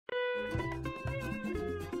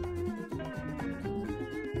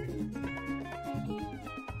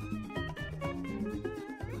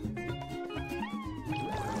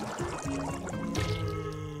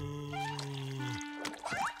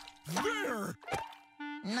There!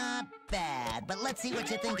 Not bad, but let's see what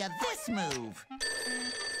you think of this move.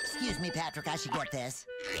 Excuse me, Patrick, I should get this.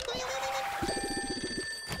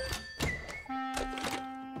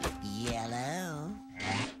 Yellow.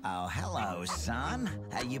 Oh, hello, son.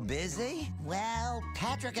 Are you busy? Well,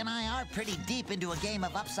 Patrick and I are pretty deep into a game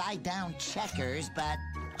of upside-down checkers, but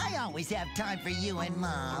I always have time for you and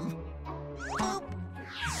Mom. Boop.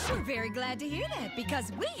 We're very glad to hear that,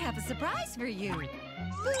 because we have a surprise for you.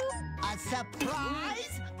 Boop. A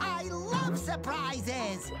surprise? I love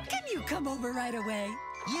surprises! Can you come over right away?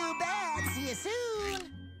 You bet! See you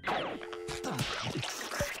soon!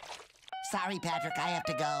 Sorry, Patrick, I have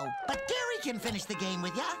to go. But Gary can finish the game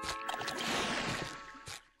with ya.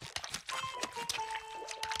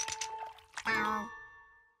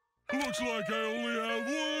 Looks like I only have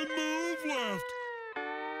one move left.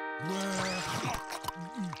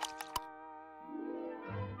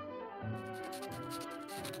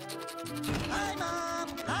 Hi, Mom!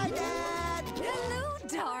 Hi, Dad! Hello,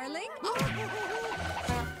 darling.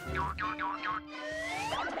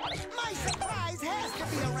 My surprise has to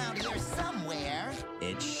be around here somewhere.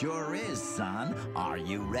 It sure is, son. Are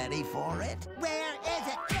you ready for it? Where is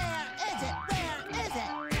it? Where is it? Where is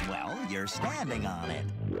it? Well, you're standing on it.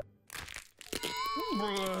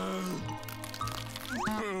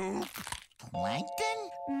 Plankton?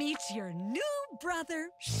 Meet your new brother,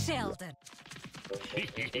 Sheldon.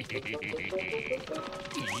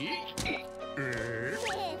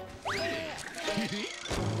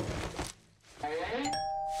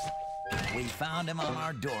 We found him on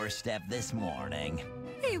our doorstep this morning.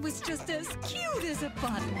 He was just as cute as a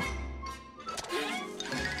button.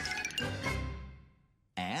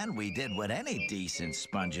 And we did what any decent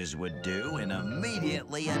sponges would do and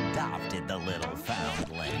immediately adopted the little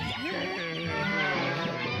foundling.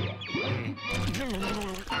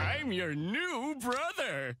 I'm your new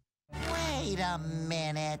brother. Wait a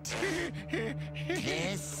minute.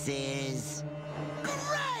 This is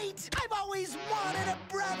great! I've always wanted a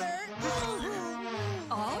brother.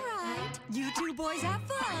 All right, you two boys have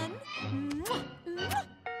fun.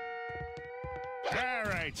 All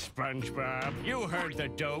right, SpongeBob. You heard the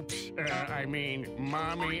dopes. I mean,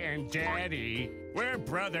 Mommy and Daddy. We're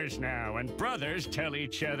brothers now, and brothers tell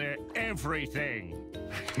each other everything.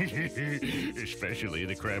 Especially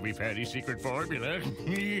the Krabby Patty secret formula.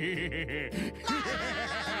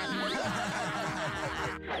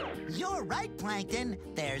 You're right, Plankton.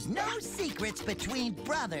 There's no secrets between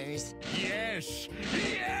brothers. Yes!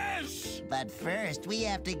 Yes! But first, we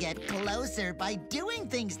have to get closer by doing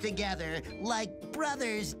things together, like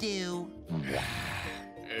brothers do.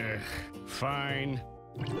 Fine.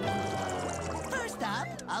 First up,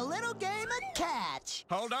 a little game of catch.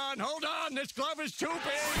 Hold on, hold on! This glove is too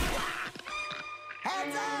big!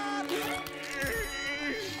 Hands up!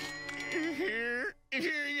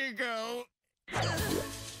 Here you go.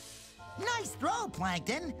 Nice throw,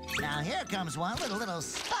 Plankton. Now here comes one with a little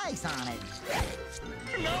spice on it.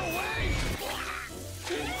 No way!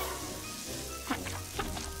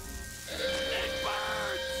 It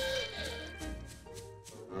burns!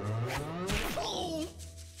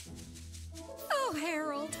 Oh,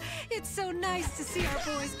 Harold, it's so nice to see our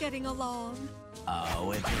boys getting along.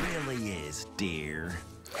 Oh, it really is, dear.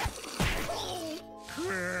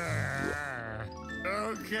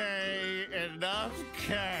 Okay, enough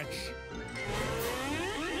catch.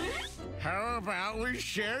 How about we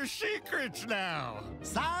share secrets now?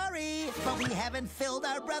 Sorry, but we haven't filled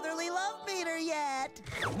our brotherly love meter yet.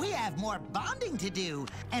 We have more bonding to do,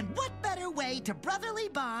 and what better way to brotherly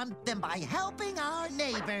bond than by helping our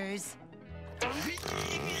neighbors?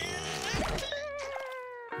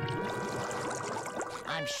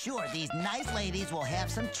 I'm sure these nice ladies will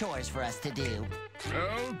have some chores for us to do.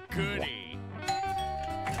 Oh, goody.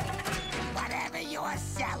 Whatever you're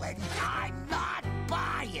selling, I'm not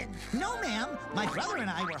buying. No, ma'am. My brother and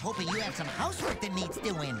I were hoping you had some housework that needs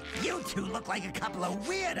doing. You two look like a couple of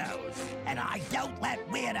weirdos, and I don't let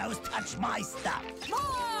weirdos touch my stuff.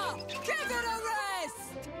 Ma! Give it a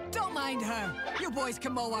rest! Don't mind her. You boys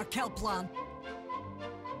can mow our kelp lawn.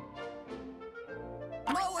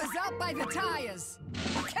 Mower's out by the tires.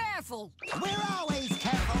 Careful! We're always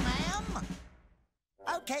careful, ma'am.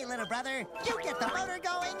 Okay, little brother, you get the motor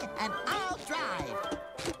going, and I'll drive.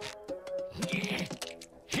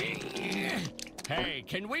 Hey,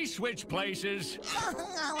 can we switch places?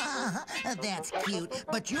 That's cute,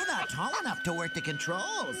 but you're not tall enough to work the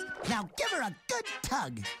controls. Now give her a good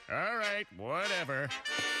tug. All right, whatever.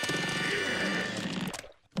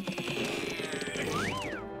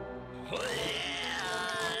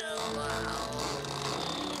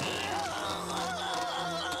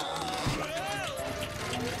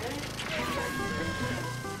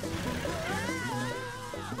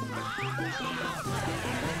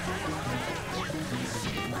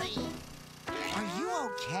 Are you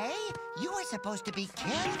okay? You were supposed to be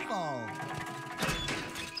careful.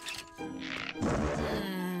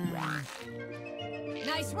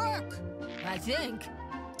 Nice work, I think.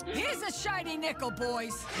 Here's a shiny nickel,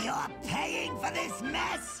 boys. You're paying for this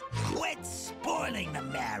mess? Quit spoiling the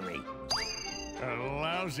Mary. A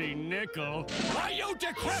lousy nickel. Why, you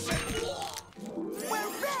decrepit! We're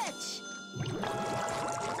rich!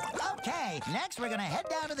 Okay, next we're gonna head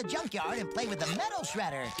down to the junkyard and play with the metal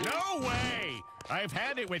shredder. No way! I've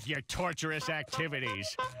had it with your torturous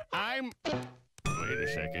activities. Wait a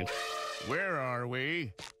second. Where are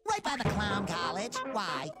we? Right by the clown college.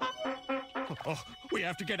 Why? Oh, we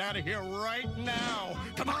have to get out of here right now.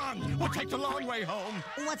 Come on, we'll take the long way home.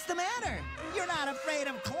 What's the matter? You're not afraid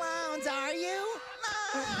of clowns, are you?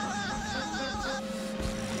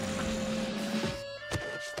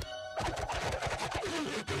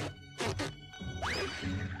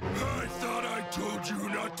 I thought I told you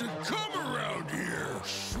not to come around here,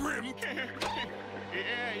 shrimp.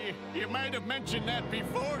 Yeah, you might have mentioned that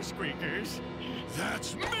before, Squeakers.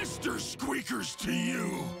 That's Mr. Squeakers to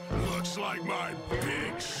you. Looks like my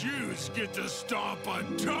big shoes get to stomp a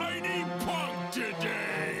tiny punk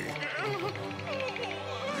today.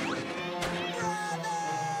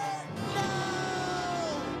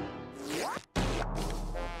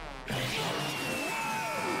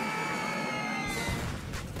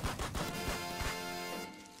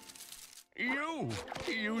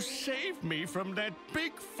 You saved me from that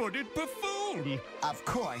big-footed buffoon. Of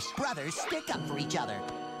course, brothers stick up for each other.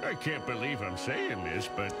 I can't believe I'm saying this,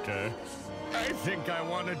 but I think I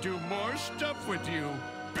want to do more stuff with you,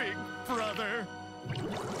 big brother.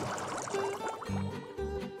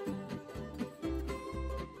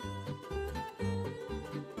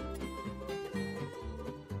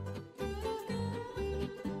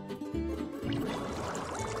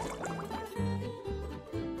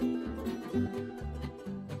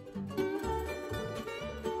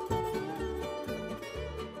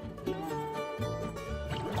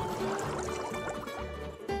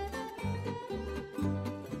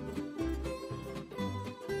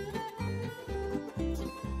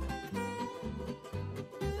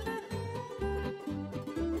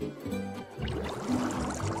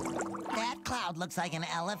 Looks like an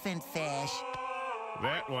elephant fish.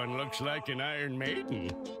 That one looks like an Iron Maiden.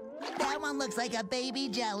 That one looks like a baby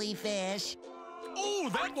jellyfish. Oh,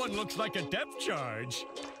 that one looks like a depth charge.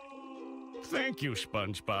 Thank you,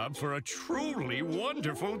 SpongeBob, for a truly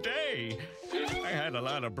wonderful day. I had a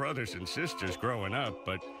lot of brothers and sisters growing up,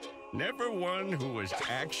 but never one who was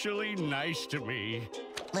actually nice to me.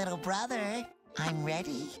 Little brother, I'm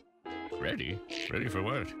ready. Ready? Ready for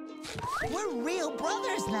what? We're real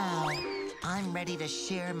brothers now. I'm ready to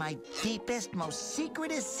share my deepest, most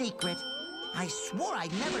secretest secret. I swore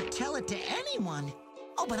I'd never tell it to anyone.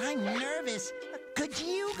 Oh, but I'm nervous. Could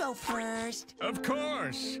you go first? Of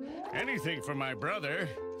course. Anything for my brother.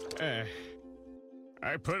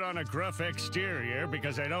 I put on a gruff exterior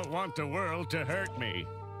because I don't want the world to hurt me.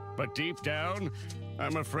 But deep down,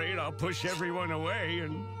 I'm afraid I'll push everyone away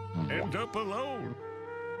and end up alone.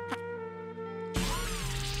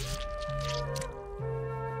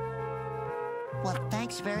 Well,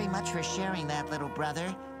 thanks very much for sharing that, little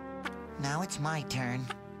brother. Now it's my turn.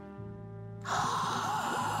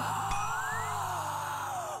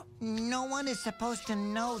 No one is supposed to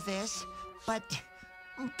know this, but...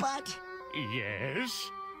 Yes?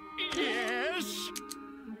 Yes?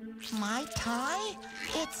 My tie?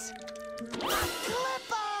 It's...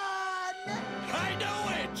 clip-on! I know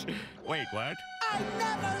it! Wait, what? I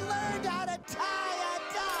never learned how to tie a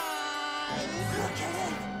tie! Look at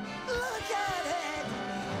it! Look at it!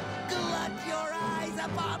 Glut your eyes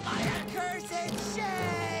upon my accursed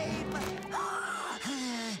shame!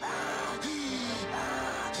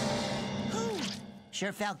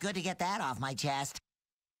 Sure felt good to get that off my chest.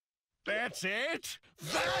 That's it?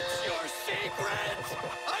 That's your secret?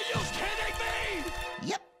 Are you kidding me?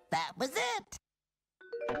 Yep, that was it.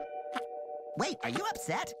 Wait, are you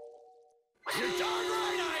upset? You're darn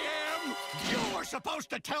right I am! You were supposed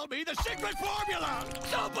to tell me the secret formula!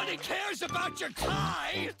 Nobody cares about your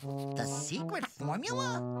tie! The secret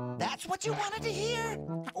formula? That's what you wanted to hear?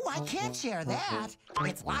 Oh, I can't share that.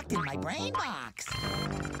 It's locked in my brain box.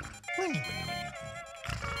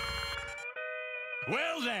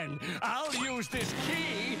 Well then, I'll use this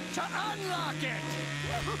key to unlock it!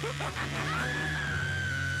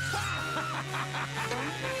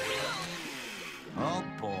 Oh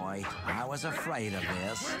boy, I was afraid of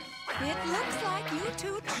this. It looks like you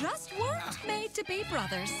two just weren't made to be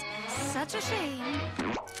brothers. Such a shame.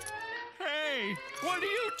 Hey, what are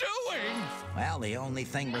you doing? Well, the only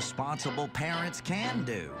thing responsible parents can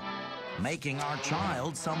do. Making our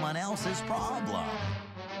child someone else's problem.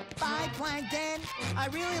 Bye, Plankton. I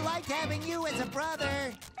really liked having you as a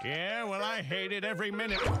brother. Yeah, well, I hate it every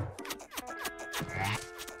minute.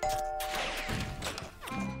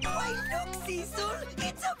 Why, look, Cecil.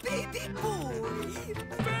 It's a baby boy.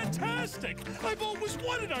 Fantastic! I've always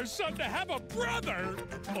wanted our son to have a brother.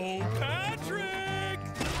 Oh, Pat?